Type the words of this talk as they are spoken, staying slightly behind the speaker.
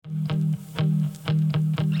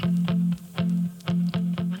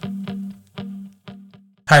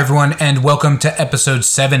Hi everyone, and welcome to episode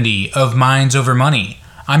 70 of Minds Over Money.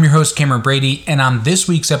 I'm your host Cameron Brady, and on this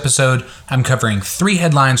week's episode, I'm covering 3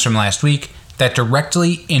 headlines from last week that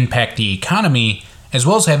directly impact the economy, as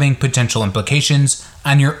well as having potential implications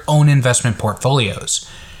on your own investment portfolios.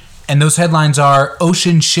 And those headlines are: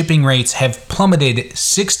 ocean shipping rates have plummeted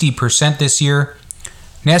 60% this year,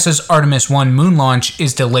 NASA's Artemis 1 moon launch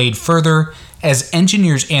is delayed further as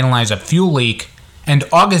engineers analyze a fuel leak, and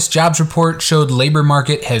August jobs report showed labor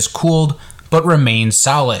market has cooled but remains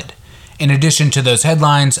solid. In addition to those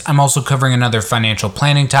headlines, I'm also covering another financial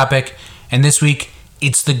planning topic, and this week,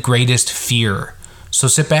 it's the greatest fear. So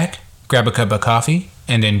sit back, grab a cup of coffee,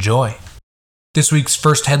 and enjoy. This week's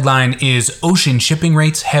first headline is: ocean shipping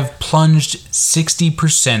rates have plunged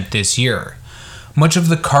 60% this year. Much of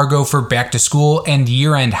the cargo for back to school and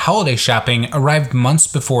year-end holiday shopping arrived months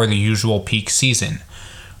before the usual peak season.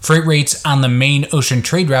 Freight rates on the main ocean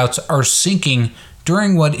trade routes are sinking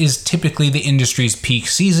during what is typically the industry's peak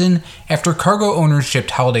season after cargo owners shipped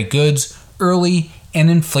holiday goods early and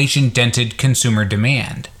inflation dented consumer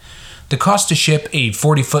demand. The cost to ship a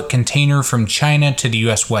 40-foot container from China to the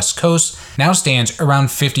US West Coast now stands around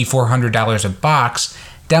 $5,400 a box,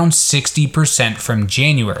 down 60% from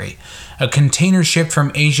January. A container shipped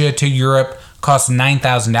from Asia to Europe costs $9,000,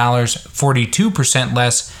 42%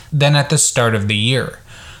 less than at the start of the year.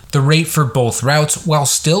 The rate for both routes, while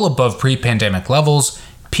still above pre-pandemic levels,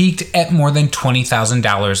 peaked at more than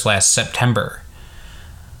 $20,000 last September.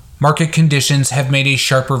 Market conditions have made a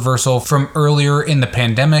sharp reversal from earlier in the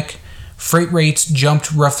pandemic. Freight rates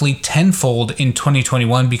jumped roughly tenfold in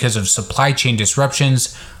 2021 because of supply chain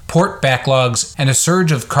disruptions, port backlogs, and a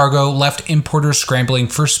surge of cargo left importers scrambling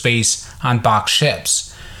for space on box ships.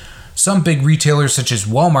 Some big retailers such as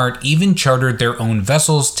Walmart even chartered their own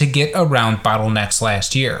vessels to get around bottlenecks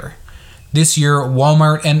last year. This year,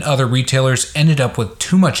 Walmart and other retailers ended up with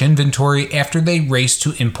too much inventory after they raced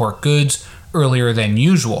to import goods earlier than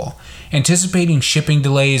usual, anticipating shipping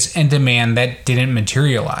delays and demand that didn't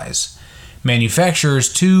materialize.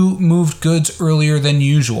 Manufacturers, too, moved goods earlier than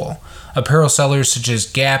usual. Apparel sellers such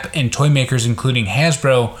as Gap and toy makers including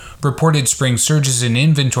Hasbro reported spring surges in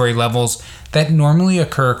inventory levels that normally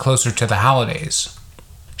occur closer to the holidays.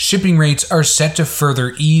 Shipping rates are set to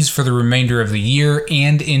further ease for the remainder of the year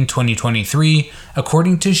and in 2023,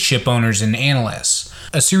 according to ship owners and analysts.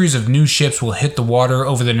 A series of new ships will hit the water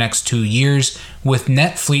over the next 2 years, with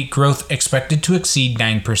net fleet growth expected to exceed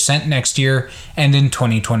 9% next year and in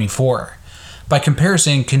 2024. By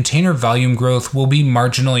comparison, container volume growth will be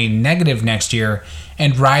marginally negative next year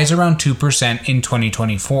and rise around 2% in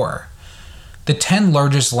 2024. The 10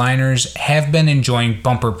 largest liners have been enjoying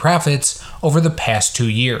bumper profits over the past 2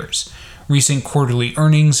 years. Recent quarterly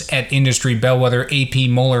earnings at industry bellwether A.P.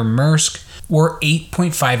 Moller Maersk were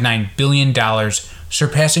 $8.59 billion,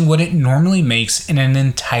 surpassing what it normally makes in an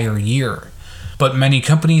entire year. But many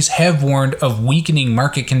companies have warned of weakening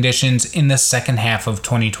market conditions in the second half of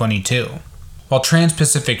 2022. While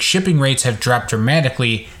trans-Pacific shipping rates have dropped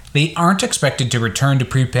dramatically, they aren't expected to return to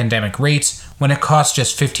pre-pandemic rates when it costs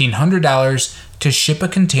just $1,500 to ship a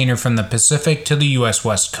container from the Pacific to the US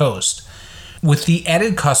West Coast. With the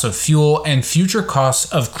added cost of fuel and future costs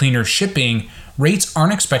of cleaner shipping, rates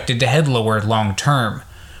aren't expected to head lower long term,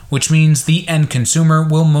 which means the end consumer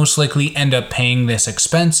will most likely end up paying this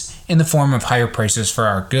expense in the form of higher prices for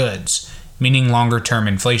our goods, meaning longer term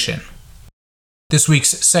inflation. This week's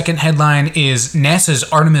second headline is: NASA's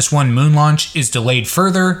Artemis 1 moon launch is delayed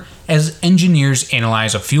further as engineers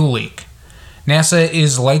analyze a fuel leak. NASA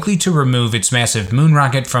is likely to remove its massive moon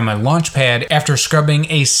rocket from a launch pad after scrubbing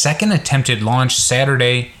a second attempted launch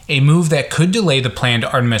Saturday, a move that could delay the planned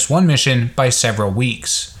Artemis 1 mission by several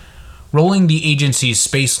weeks. Rolling the agency's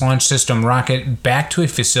Space Launch System rocket back to a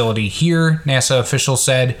facility here, NASA officials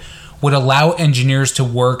said, would allow engineers to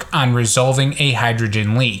work on resolving a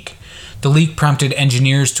hydrogen leak. The leak prompted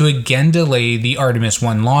engineers to again delay the Artemis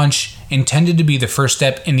 1 launch, intended to be the first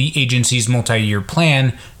step in the agency's multi-year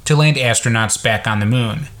plan to land astronauts back on the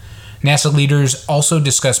moon. NASA leaders also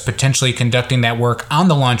discussed potentially conducting that work on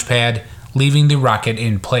the launch pad, leaving the rocket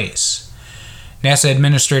in place. NASA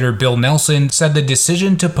Administrator Bill Nelson said the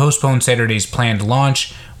decision to postpone Saturday's planned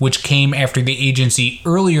launch, which came after the agency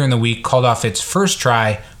earlier in the week called off its first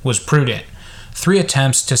try, was prudent. 3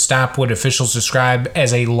 attempts to stop what officials describe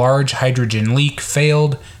as a large hydrogen leak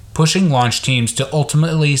failed, pushing launch teams to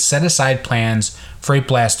ultimately set aside plans for a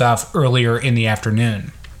blastoff earlier in the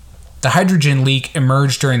afternoon. The hydrogen leak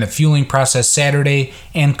emerged during the fueling process Saturday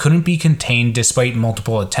and couldn't be contained despite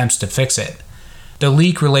multiple attempts to fix it. The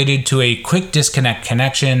leak related to a quick disconnect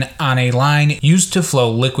connection on a line used to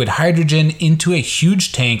flow liquid hydrogen into a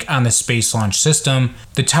huge tank on the Space Launch System,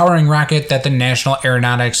 the towering rocket that the National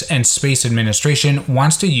Aeronautics and Space Administration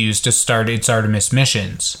wants to use to start its Artemis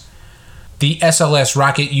missions. The SLS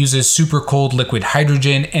rocket uses super-cold liquid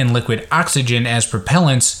hydrogen and liquid oxygen as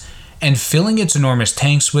propellants, and filling its enormous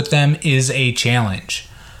tanks with them is a challenge.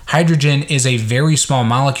 Hydrogen is a very small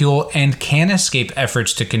molecule and can escape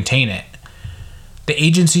efforts to contain it. The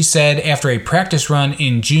agency said after a practice run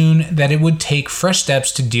in June that it would take fresh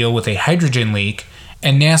steps to deal with a hydrogen leak,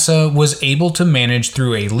 and NASA was able to manage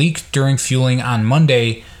through a leak during fueling on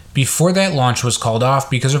Monday before that launch was called off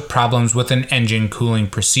because of problems with an engine cooling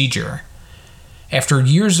procedure. After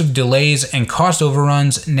years of delays and cost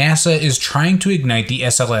overruns, NASA is trying to ignite the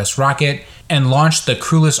SLS rocket and launch the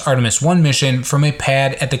crewless Artemis 1 mission from a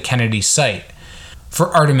pad at the Kennedy site. For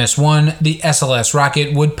Artemis 1, the SLS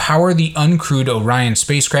rocket would power the uncrewed Orion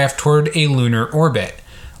spacecraft toward a lunar orbit.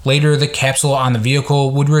 Later, the capsule on the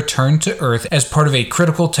vehicle would return to Earth as part of a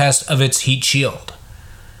critical test of its heat shield.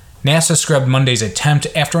 NASA scrubbed Monday's attempt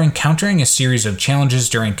after encountering a series of challenges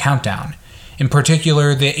during countdown. In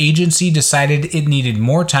particular, the agency decided it needed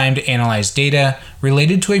more time to analyze data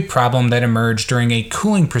related to a problem that emerged during a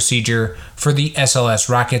cooling procedure for the SLS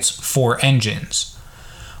rocket's 4 engines.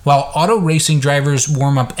 While auto racing drivers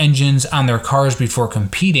warm up engines on their cars before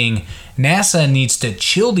competing, NASA needs to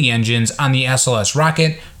chill the engines on the SLS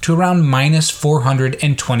rocket to around minus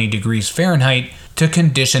 420 degrees Fahrenheit to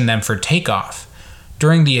condition them for takeoff.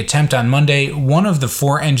 During the attempt on Monday, one of the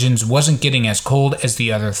 4 engines wasn't getting as cold as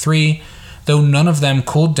the other 3, though none of them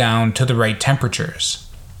cooled down to the right temperatures.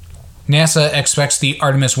 NASA expects the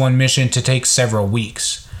Artemis 1 mission to take several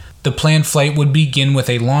weeks. The planned flight would begin with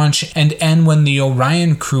a launch and end when the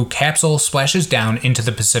Orion crew capsule splashes down into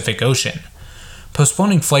the Pacific Ocean.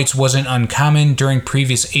 Postponing flights wasn't uncommon during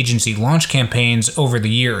previous agency launch campaigns over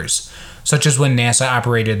the years, such as when NASA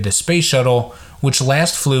operated the Space Shuttle, which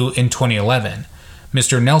last flew in 2011.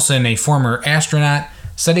 Mr. Nelson, a former astronaut,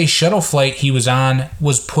 said a shuttle flight he was on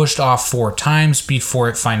was pushed off 4 times before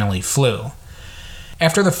it finally flew.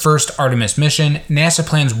 After the first Artemis mission, NASA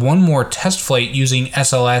plans one more test flight using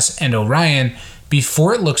SLS and Orion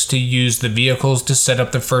before it looks to use the vehicles to set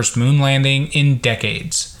up the first moon landing in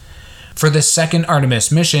decades. For the second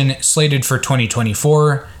Artemis mission, slated for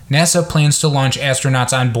 2024, NASA plans to launch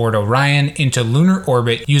astronauts on board Orion into lunar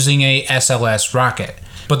orbit using a SLS rocket,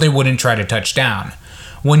 but they wouldn't try to touch down.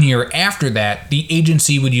 1 year after that, the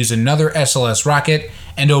agency would use another SLS rocket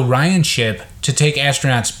and Orion ship to take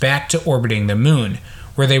astronauts back to orbiting the moon,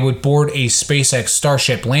 where they would board a SpaceX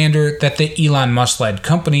Starship lander that the Elon Musk-led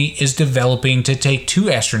company is developing to take 2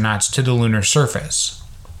 astronauts to the lunar surface.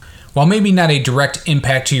 While maybe not a direct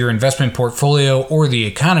impact to your investment portfolio or the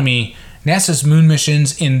economy, NASA's moon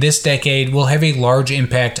missions in this decade will have a large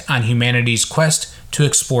impact on humanity's quest to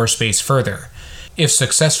explore space further. If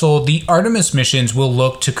successful, the Artemis missions will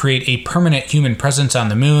look to create a permanent human presence on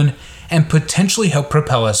the moon and potentially help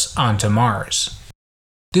propel us onto Mars.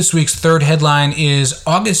 This week's third headline is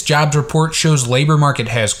August jobs report shows labor market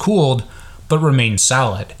has cooled, but remains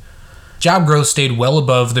solid. Job growth stayed well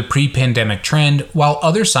above the pre-pandemic trend, while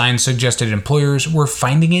other signs suggested employers were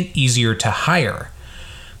finding it easier to hire.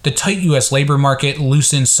 The tight U.S. labor market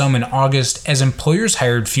loosened some in August as employers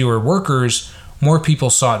hired fewer workers, more people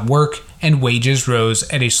sought work, and wages rose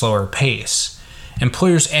at a slower pace.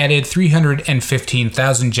 Employers added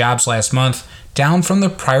 315,000 jobs last month, down from the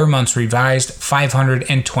prior month's revised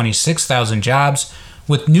 526,000 jobs,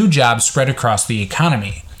 with new jobs spread across the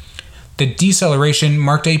economy. The deceleration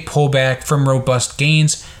marked a pullback from robust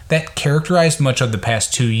gains that characterized much of the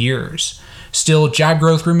past 2 years. Still, job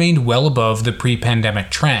growth remained well above the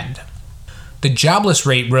pre-pandemic trend. The jobless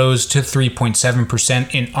rate rose to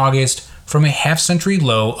 3.7% in August from a half-century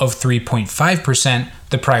low of 3.5%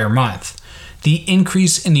 the prior month. The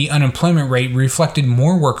increase in the unemployment rate reflected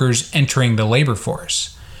more workers entering the labor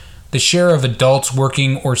force. The share of adults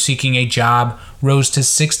working or seeking a job rose to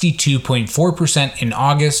 62.4% in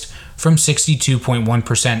August from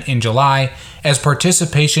 62.1% in July, as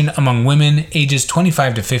participation among women ages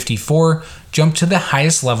 25 to 54 jumped to the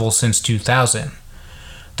highest level since 2000.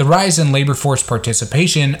 The rise in labor force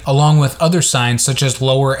participation, along with other signs such as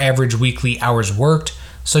lower average weekly hours worked,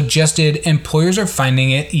 suggested employers are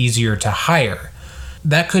finding it easier to hire.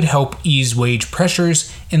 That could help ease wage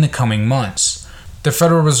pressures in the coming months. The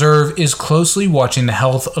Federal Reserve is closely watching the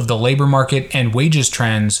health of the labor market and wages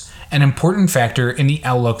trends, an important factor in the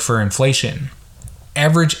outlook for inflation.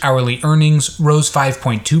 Average hourly earnings rose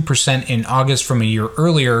 5.2% in August from a year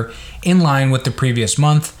earlier, in line with the previous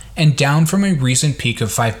month, and down from a recent peak of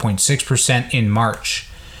 5.6% in March.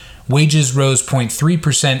 Wages rose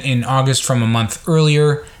 0.3% in August from a month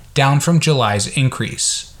earlier, down from July's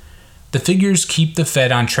increase. The figures keep the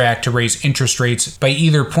Fed on track to raise interest rates by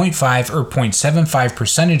either 0.5 or 0.75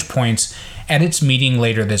 percentage points at its meeting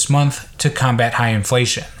later this month to combat high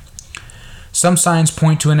inflation. Some signs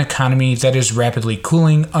point to an economy that is rapidly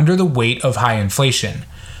cooling under the weight of high inflation.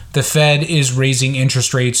 The Fed is raising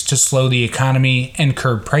interest rates to slow the economy and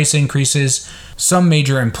curb price increases. Some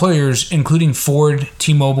major employers, including Ford,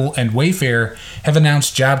 T-Mobile, and Wayfair, have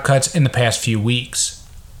announced job cuts in the past few weeks.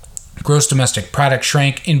 Gross domestic product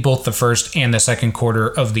shrank in both the first and the second quarter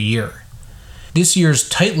of the year. This year's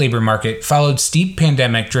tight labor market followed steep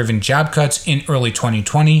pandemic-driven job cuts in early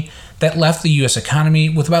 2020 that left the U.S. economy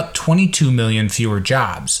with about 22 million fewer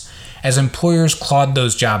jobs. As employers clawed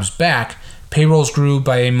those jobs back, payrolls grew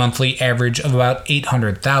by a monthly average of about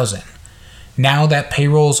 800,000. Now that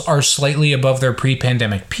payrolls are slightly above their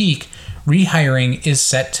pre-pandemic peak, rehiring is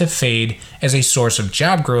set to fade as a source of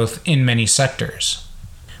job growth in many sectors.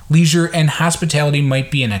 Leisure and hospitality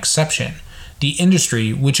might be an exception. The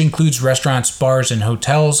industry, which includes restaurants, bars, and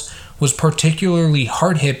hotels, was particularly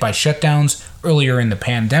hard hit by shutdowns earlier in the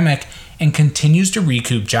pandemic and continues to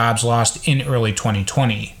recoup jobs lost in early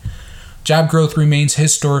 2020. Job growth remains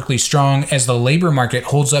historically strong as the labor market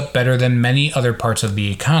holds up better than many other parts of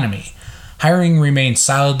the economy. Hiring remained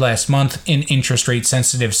solid last month in interest rate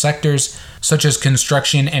sensitive sectors such as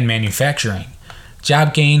construction and manufacturing.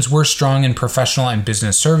 Job gains were strong in professional and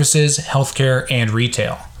business services, healthcare, and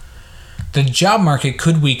retail. The job market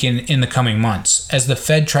could weaken in the coming months as the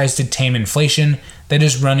Fed tries to tame inflation that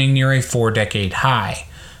is running near a 4-decade high.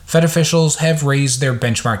 Fed officials have raised their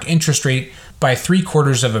benchmark interest rate by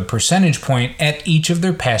 0.75 percentage point at each of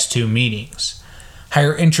their past two meetings.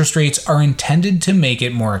 Higher interest rates are intended to make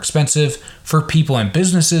it more expensive for people and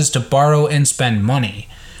businesses to borrow and spend money,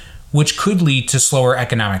 which could lead to slower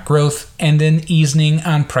economic growth and an easing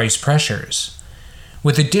on price pressures.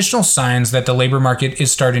 With additional signs that the labor market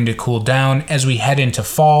is starting to cool down as we head into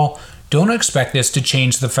fall, don't expect this to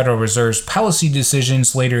change the Federal Reserve's policy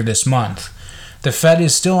decisions later this month. The Fed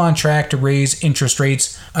is still on track to raise interest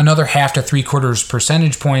rates another 0.5 to 0.75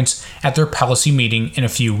 percentage points at their policy meeting in a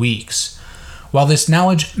few weeks. While this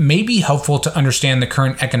knowledge may be helpful to understand the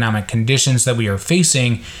current economic conditions that we are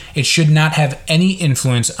facing, it should not have any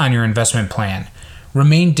influence on your investment plan.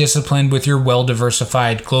 Remain disciplined with your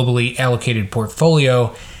well-diversified, globally allocated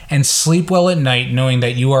portfolio, and sleep well at night knowing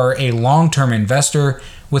that you are a long-term investor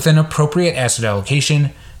with an appropriate asset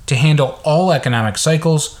allocation to handle all economic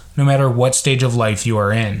cycles, no matter what stage of life you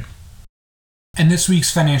are in. And this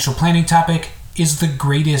week's financial planning topic is the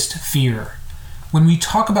greatest fear. When we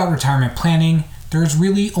talk about retirement planning, there is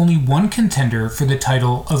really only one contender for the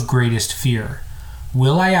title of greatest fear.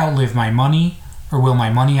 Will I outlive my money, or will my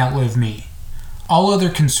money outlive me? All other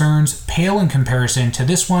concerns pale in comparison to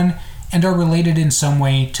this one and are related in some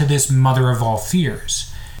way to this mother of all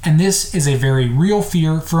fears. And this is a very real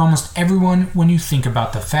fear for almost everyone when you think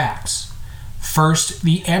about the facts. First,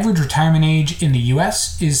 the average retirement age in the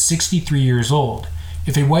US is 63 years old.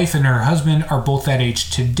 If a wife and her husband are both that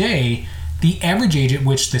age today, the average age at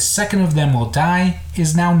which the second of them will die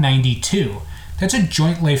is now 92. That's a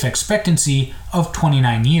joint life expectancy of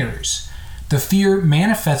 29 years. The fear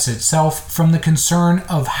manifests itself from the concern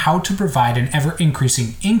of how to provide an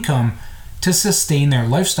ever-increasing income to sustain their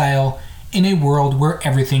lifestyle in a world where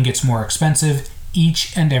everything gets more expensive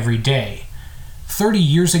each and every day. 30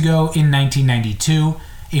 years ago in 1992,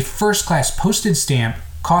 a first-class postage stamp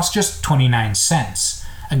cost just 29 cents,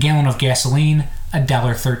 a gallon of gasoline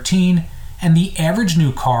 $1.13, and the average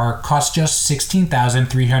new car cost just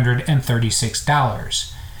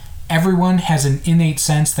 $16,336. Everyone has an innate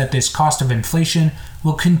sense that this cost of inflation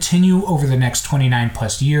will continue over the next 29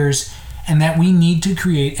 plus years, and that we need to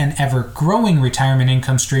create an ever-growing retirement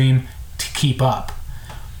income stream to keep up.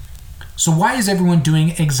 So why is everyone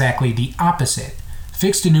doing exactly the opposite?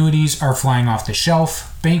 Fixed annuities are flying off the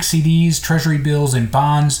shelf, bank CDs, treasury bills, and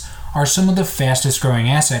bonds are some of the fastest growing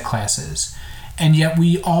asset classes. And yet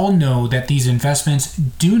we all know that these investments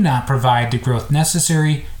do not provide the growth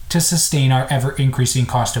necessary to sustain our ever-increasing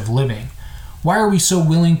cost of living. Why are we so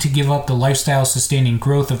willing to give up the lifestyle-sustaining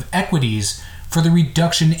growth of equities for the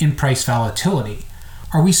reduction in price volatility?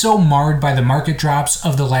 Are we so marred by the market drops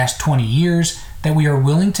of the last 20 years that we are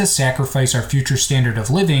willing to sacrifice our future standard of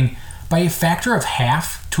living by a factor of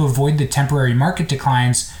half to avoid the temporary market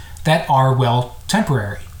declines that are, well,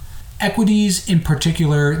 temporary? Equities, in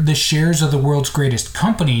particular, the shares of the world's greatest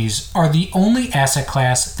companies, are the only asset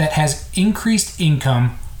class that has increased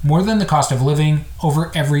income more than the cost of living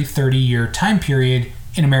over every 30-year time period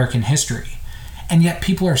in American history. And yet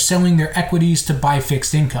people are selling their equities to buy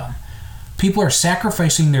fixed income. People are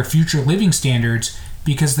sacrificing their future living standards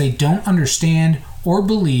because they don't understand or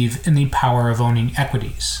believe in the power of owning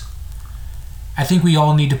equities. I think we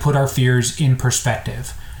all need to put our fears in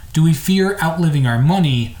perspective. Do we fear outliving our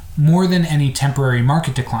money more than any temporary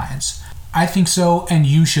market declines? I think so, and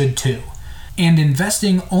you should too. And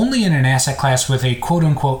investing only in an asset class with a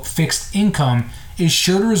quote-unquote fixed income is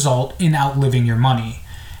sure to result in outliving your money.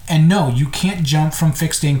 And no, you can't jump from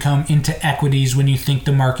fixed income into equities when you think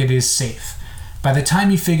the market is safe. By the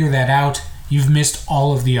time you figure that out, you've missed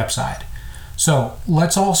all of the upside. So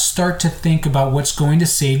let's all start to think about what's going to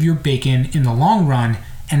save your bacon in the long run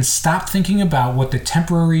and stop thinking about what the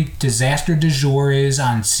temporary disaster du jour is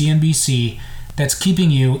on CNBC that's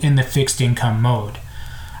keeping you in the fixed income mode.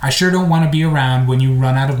 I sure don't want to be around when you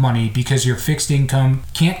run out of money because your fixed income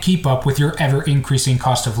can't keep up with your ever-increasing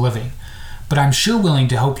cost of living. But I'm sure willing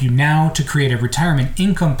to help you now to create a retirement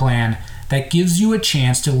income plan that gives you a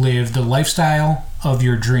chance to live the lifestyle of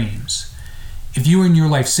your dreams. If you and your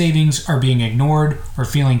life savings are being ignored or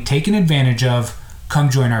feeling taken advantage of, come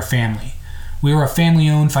join our family. We are a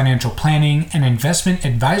family-owned financial planning and investment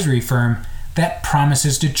advisory firm that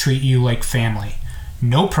promises to treat you like family.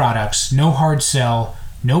 No products, no hard sell,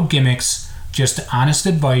 no gimmicks, just honest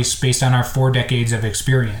advice based on our 4 decades of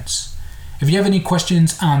experience. If you have any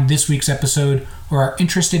questions on this week's episode or are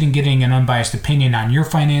interested in getting an unbiased opinion on your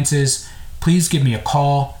finances, please give me a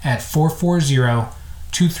call at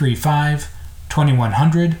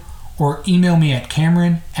 440-235-2100 or email me at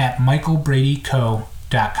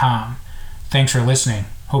Cameron@michaelbradyco.com. Thanks for listening.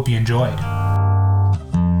 Hope you enjoyed.